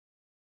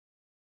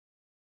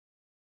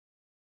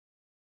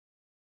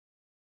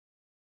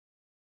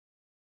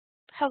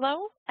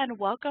Hello and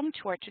welcome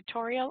to our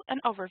tutorial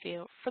and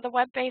overview for the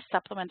web-based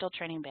Supplemental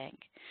Training Bank.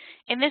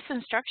 In this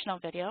instructional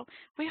video,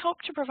 we hope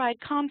to provide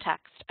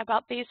context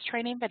about these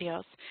training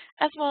videos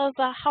as well as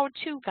a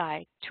how-to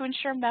guide to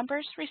ensure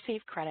members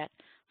receive credit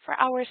for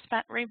hours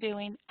spent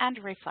reviewing and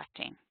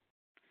reflecting.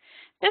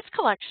 This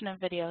collection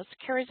of videos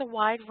carries a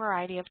wide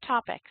variety of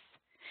topics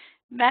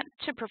meant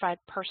to provide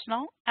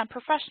personal and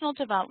professional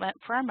development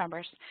for our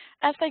members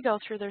as they go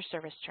through their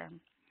service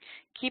term.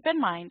 Keep in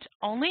mind,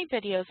 only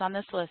videos on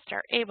this list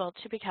are able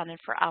to be counted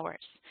for hours.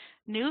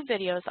 New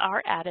videos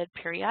are added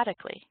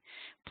periodically.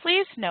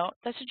 Please note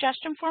the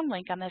suggestion form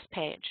link on this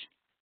page.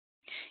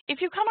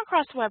 If you come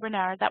across a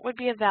webinar that would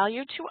be of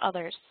value to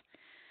others,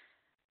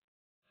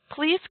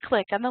 please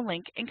click on the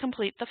link and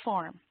complete the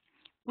form.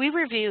 We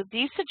review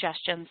these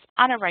suggestions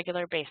on a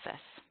regular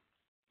basis.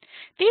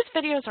 These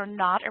videos are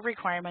not a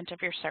requirement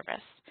of your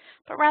service,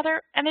 but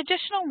rather an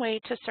additional way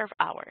to serve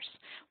hours.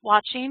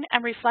 Watching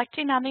and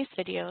reflecting on these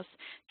videos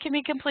can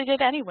be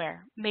completed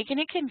anywhere, making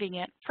it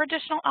convenient for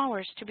additional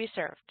hours to be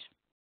served.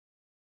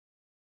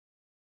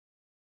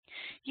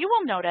 You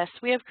will notice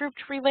we have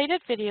grouped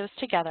related videos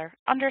together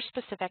under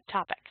specific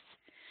topics: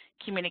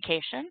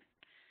 communication,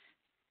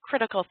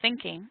 critical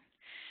thinking,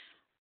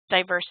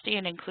 diversity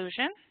and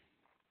inclusion,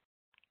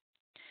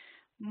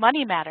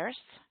 money matters,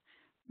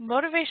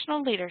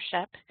 motivational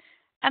leadership,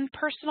 and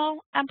personal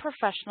and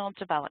professional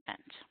development.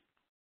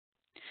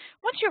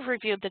 Once you've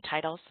reviewed the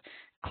titles,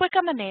 click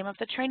on the name of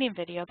the training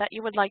video that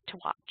you would like to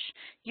watch.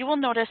 You will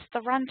notice the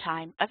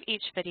runtime of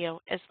each video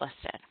is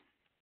listed.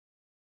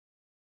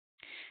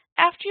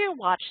 After you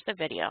watch the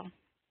video,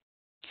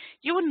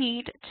 you will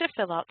need to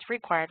fill out the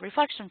required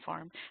reflection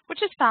form,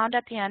 which is found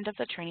at the end of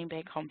the Training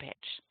Bank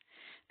homepage.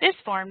 This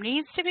form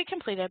needs to be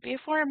completed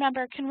before a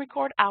member can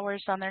record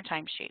hours on their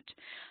timesheet.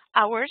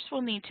 Hours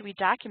will need to be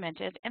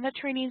documented in the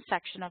training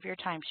section of your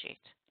timesheet.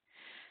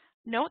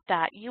 Note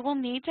that you will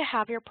need to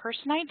have your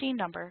person ID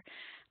number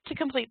to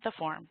complete the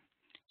form.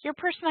 Your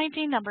person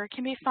ID number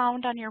can be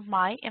found on your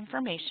My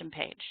Information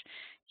page.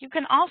 You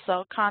can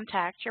also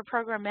contact your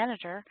program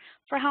manager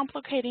for help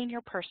locating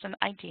your person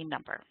ID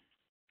number.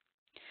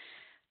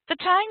 The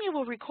time you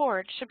will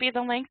record should be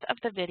the length of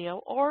the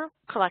video or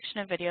collection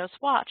of videos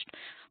watched,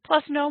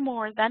 plus no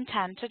more than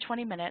 10 to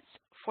 20 minutes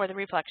for the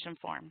reflection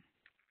form.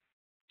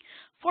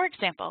 For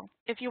example,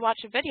 if you watch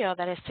a video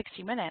that is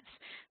 60 minutes,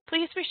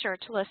 please be sure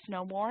to list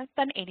no more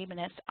than 80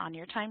 minutes on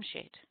your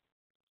timesheet.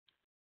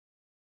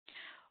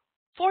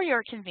 For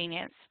your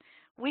convenience,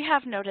 we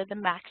have noted the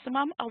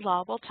maximum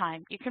allowable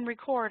time you can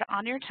record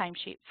on your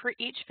timesheet for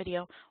each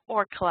video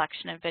or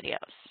collection of videos.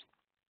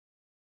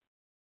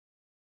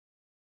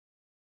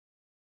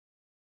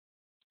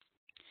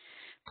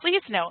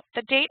 Please note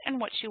the date in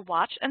which you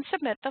watch and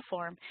submit the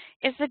form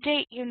is the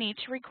date you need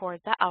to record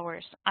the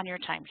hours on your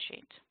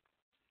timesheet.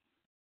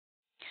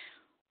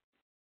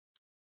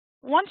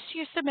 Once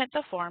you submit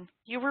the form,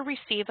 you will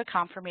receive a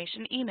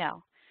confirmation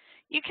email.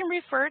 You can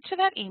refer to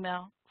that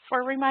email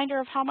for a reminder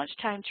of how much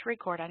time to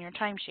record on your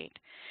timesheet.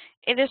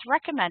 It is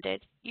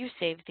recommended you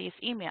save these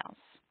emails.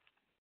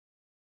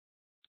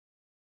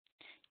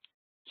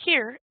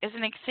 Here is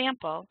an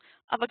example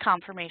of a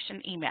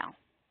confirmation email.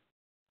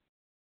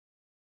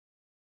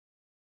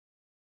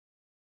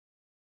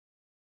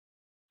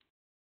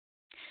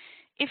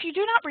 If you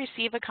do not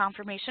receive a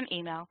confirmation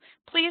email,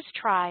 please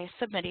try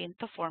submitting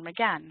the form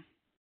again.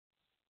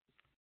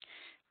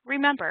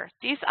 Remember,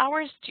 these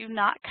hours do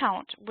not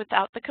count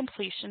without the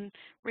completion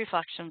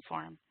reflection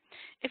form.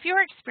 If you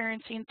are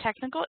experiencing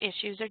technical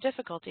issues or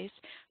difficulties,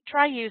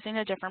 try using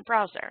a different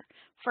browser.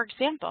 For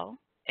example,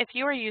 if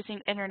you are using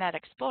Internet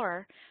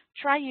Explorer,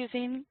 try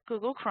using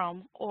Google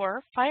Chrome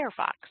or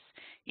Firefox.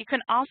 You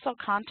can also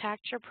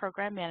contact your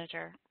program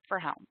manager for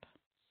help.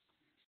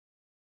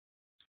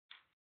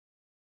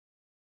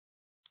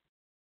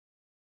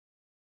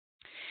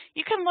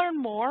 You can learn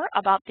more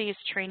about these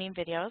training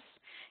videos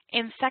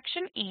in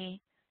Section E,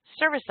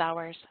 Service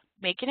Hours,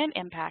 Making an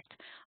Impact,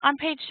 on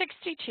page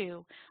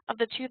 62 of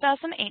the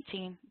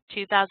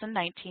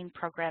 2018-2019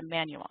 Program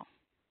Manual.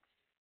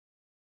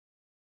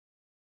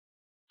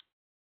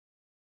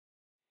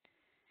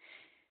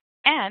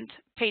 And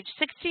page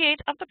 68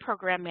 of the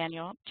Program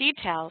Manual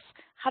details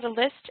how to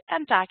list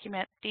and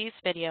document these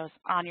videos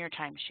on your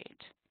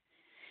timesheet.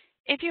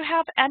 If you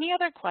have any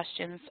other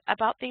questions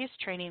about these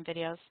training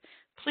videos,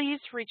 please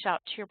reach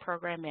out to your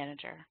program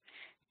manager.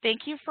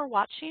 Thank you for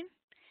watching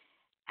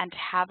and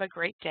have a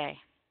great day.